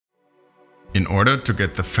in order to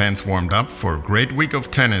get the fans warmed up for a great week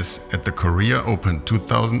of tennis at the Korea Open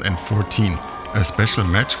 2014. A special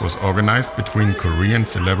match was organized between Korean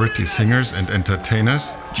celebrity singers and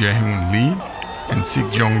entertainers Jae-hoon Lee and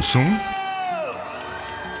Sik Jong-sung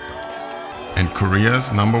and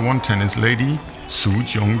Korea's #1 tennis lady Soo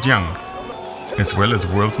Jong-jang, as well as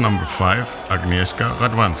world's #5 Agnieszka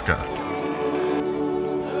Radwanska.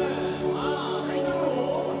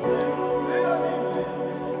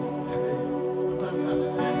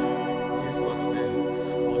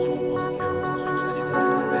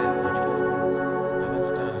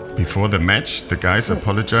 Before the match, the guys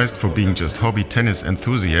apologized for being just hobby tennis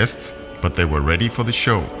enthusiasts, but they were ready for the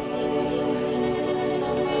show.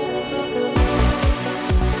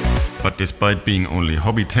 But despite being only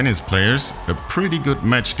hobby tennis players, a pretty good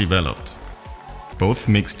match developed. Both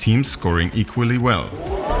mixed teams scoring equally well.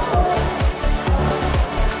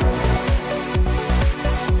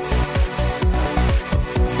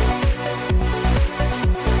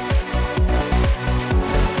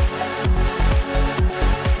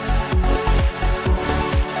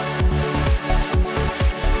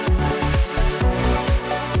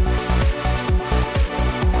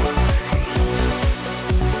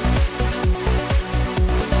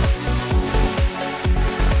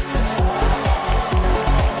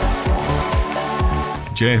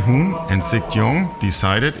 Jae-hoon and Sik Jong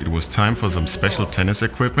decided it was time for some special tennis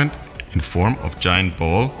equipment in form of giant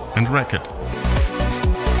ball and racket.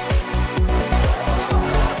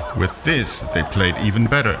 With this, they played even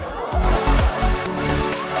better.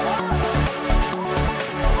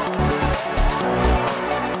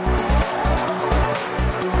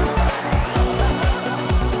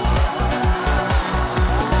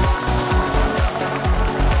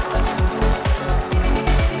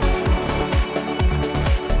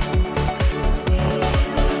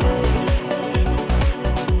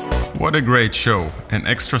 What a great show, and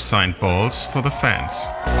extra signed balls for the fans.